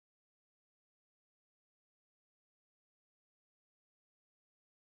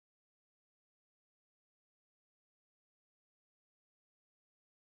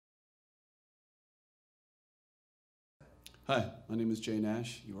Hi, my name is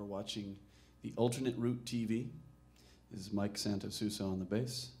Nash. You are watching the Alternate Route TV. This is Mike Santosusso on the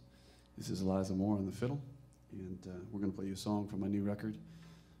bass. This is Eliza Moore on the fiddle. And we're going to play you a song from my new record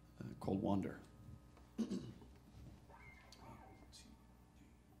called Wander.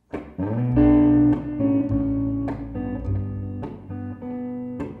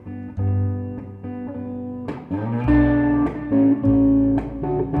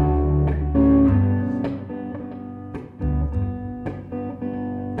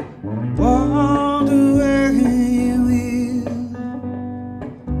 Wander where you will,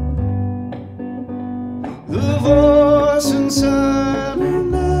 the voice inside will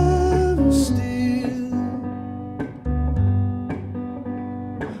never still.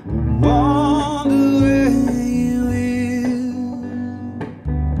 Wander where you will,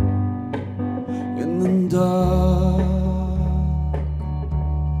 in the dark,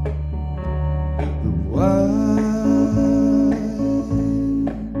 the wide,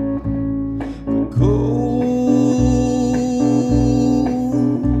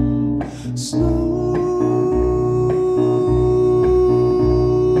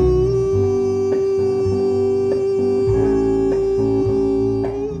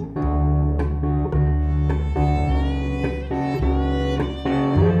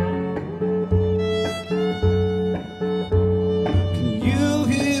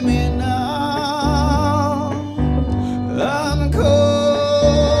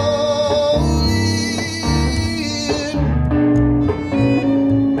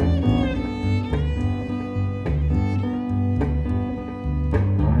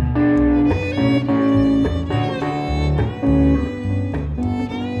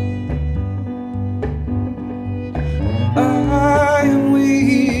 I am with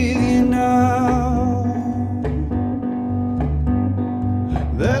you now.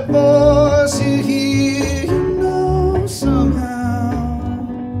 That voice you hear, you know somehow.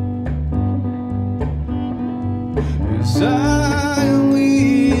 'Cause I am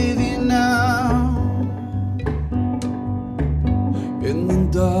with you now. In the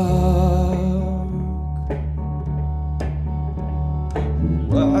dark,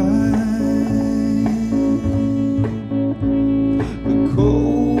 wide,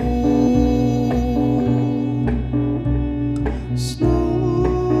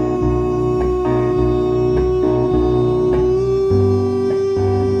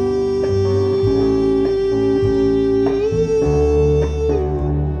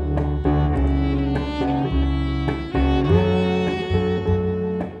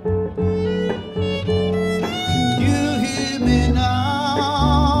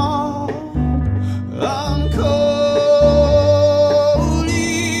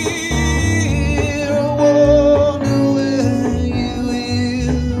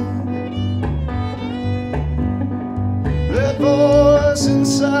 voice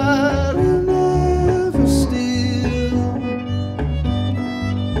inside will never still.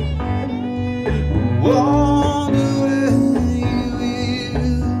 Wander where you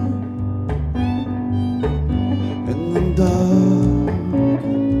will, in the dark,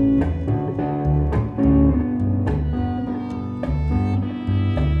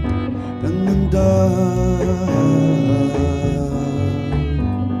 in the dark,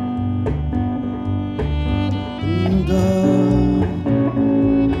 in the dark.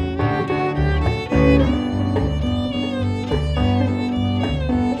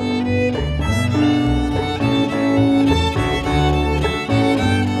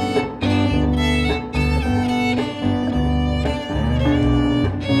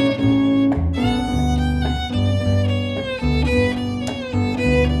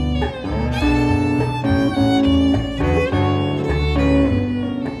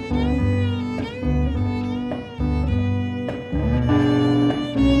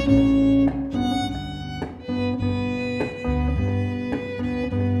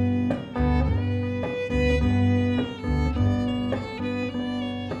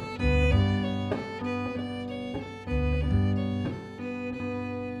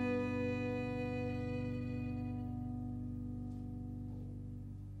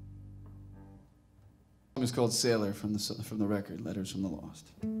 It's called Sailor from the record, Letters from the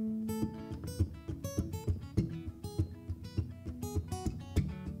Lost.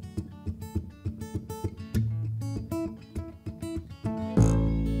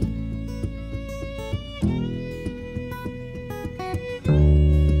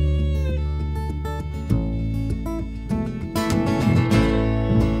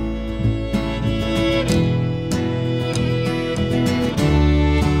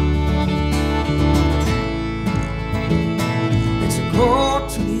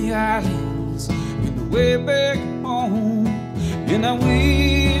 To the I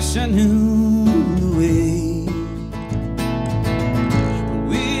wish I knew the way. The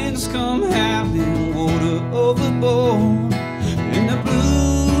winds come howling, water overboard, and the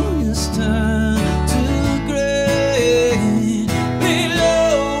blue is turned to gray.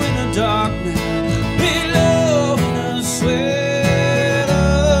 Below in the dark now, below in the sweat,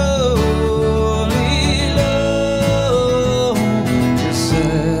 oh, lay low. Yes, I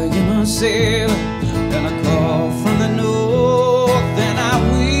am a sailor, and I call from the north, and I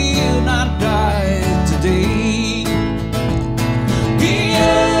will not die today.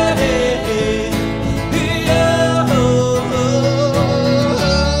 Yeah, yeah, oh,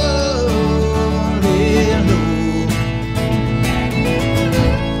 lay low.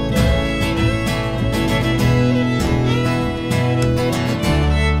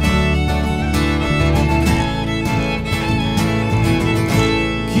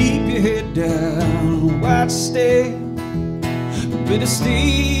 Keep your head down, watch stay, better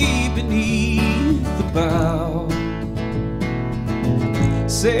stay beneath the bow.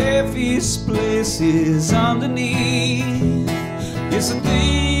 Safest places underneath. Yes, I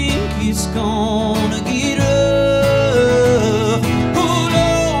think it's gonna get rough. Hold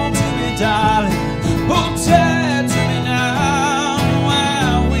on to me, darling, hold tight to me now,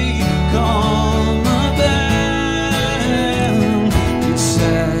 while we come abound. Yes, I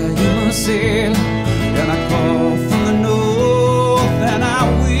am a sailor, and I call from the north, and I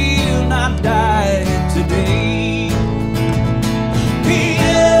will not die today.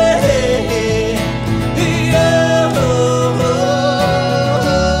 Yeah, yeah, oh,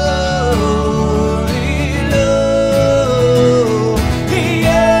 lay low.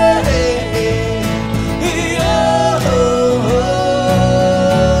 Yeah, yeah, oh,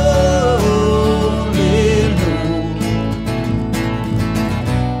 lay low.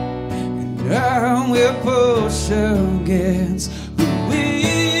 And I will push against the wind,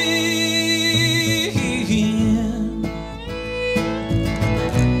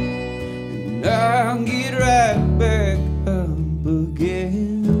 and I'll get right back up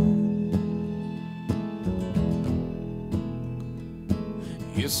again.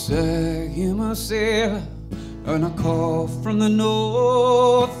 Yes, I am a sailor, and I call from the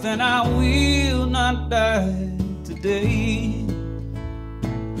north, and I will not die today.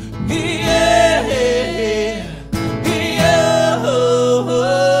 Yeah, yeah, oh,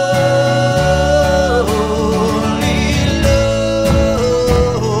 lay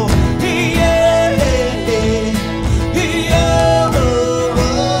low. Yeah, yeah, oh,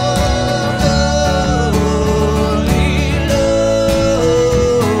 lay low.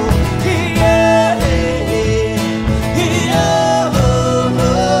 Yeah, yeah, oh,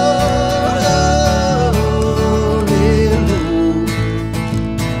 lay low.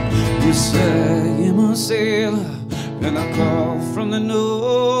 Yes, I am a sailor, and I call from the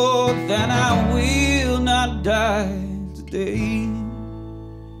north, and I will not die today.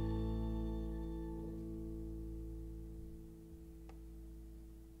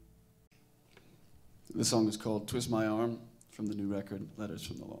 This song is called Twist My Arm from the new record, Letters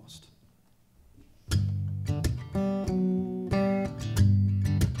from the Lost.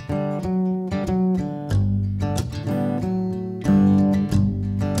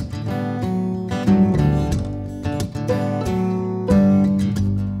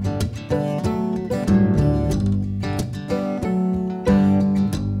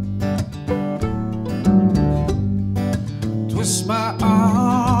 Twist my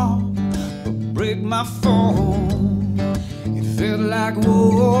arm, but break my fall. It felt like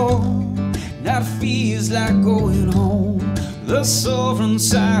war, now it feels like going home. The sovereign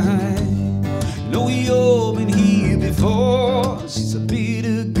side, know you've been here before. She's a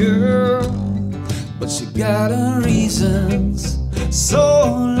bitter girl, but she got her reasons. So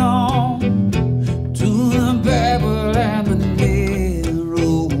long to the Babel and the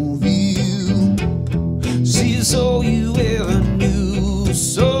narrow view. She's all you ever knew.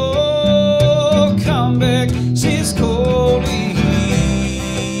 So come back, she's calling.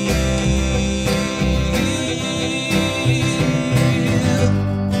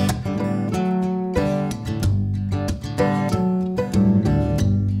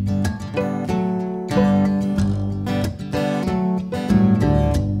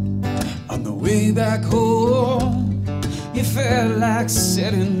 On the way back home, you felt like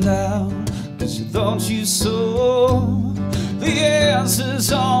sitting down, 'cause you thought you saw the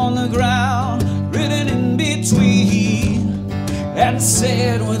answers on the ground, written in between, and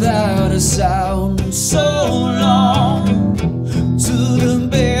said without a sound. So long to the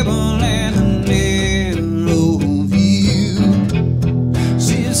Babel and the narrow view.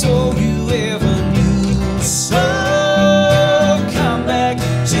 She's all you ever knew. So come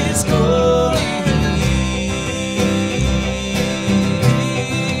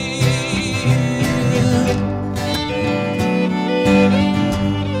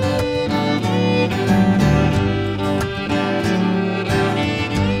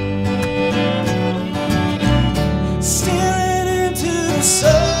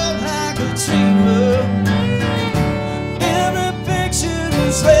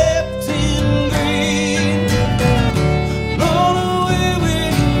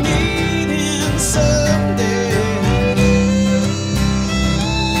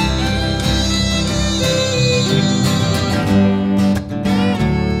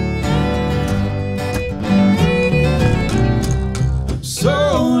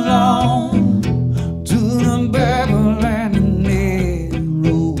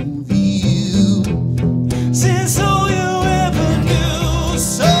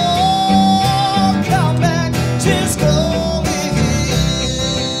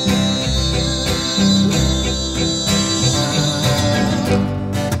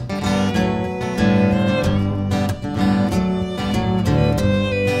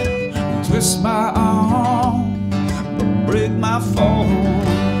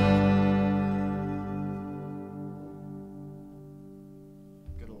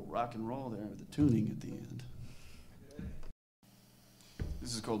rock and roll there with the tuning at the end.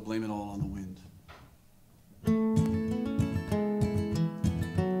 This is called Blame It All on the Wind.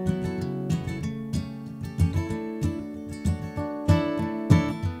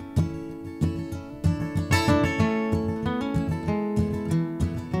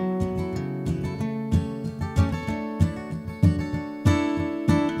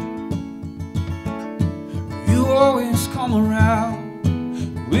 You always come around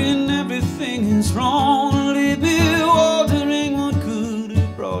when everything is wrong. Leave me wondering what could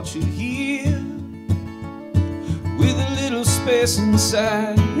have brought you here, with a little space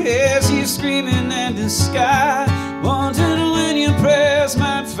inside as you're screaming at the sky, wondering when your prayers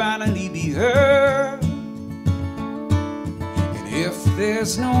might finally be heard. And if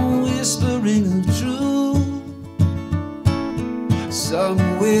there's no whispering of truth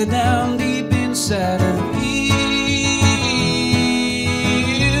somewhere down deep inside of you,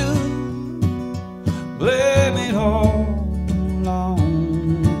 blame it all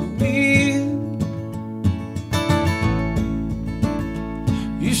on the wind.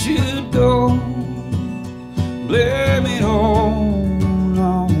 You should go, blame it all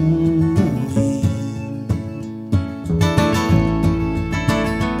on the wind.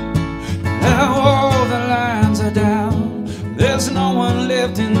 Now all the lines are down, there's no one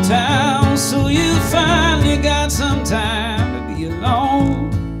left in town, so you finally got some time to be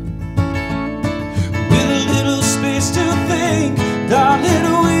alone, with a little space to think. Darling,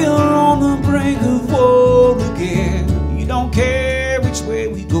 we're on the brink of war again. You don't care which way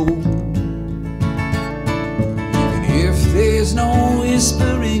we go, and if there's no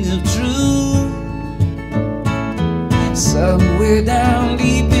whispering of truth somewhere down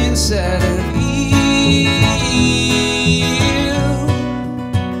deep inside of you,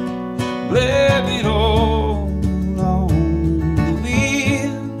 blame it all on the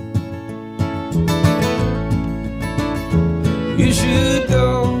wind. You should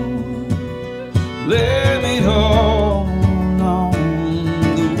go, blame it all on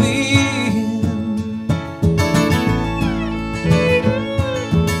the wind.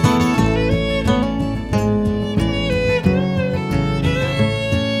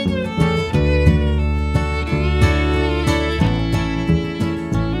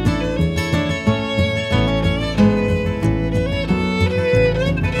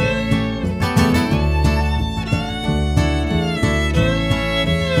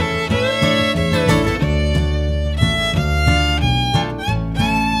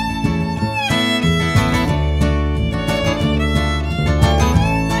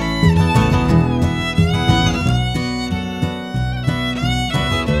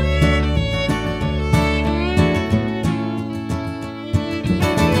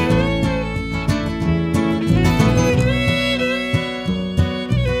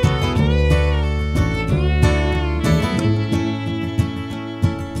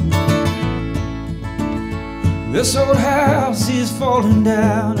 This old house is falling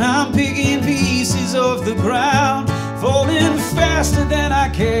down. I'm picking pieces off the ground, falling faster than I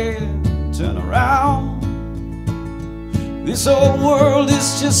can turn around. This old world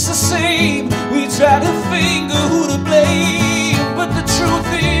is just the same. We try to finger who to blame, but the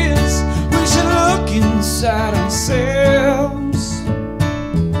truth is we should look inside ourselves.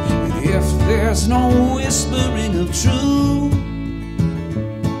 And if there's no whispering of truth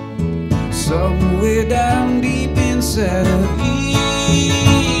somewhere down deep inside of you,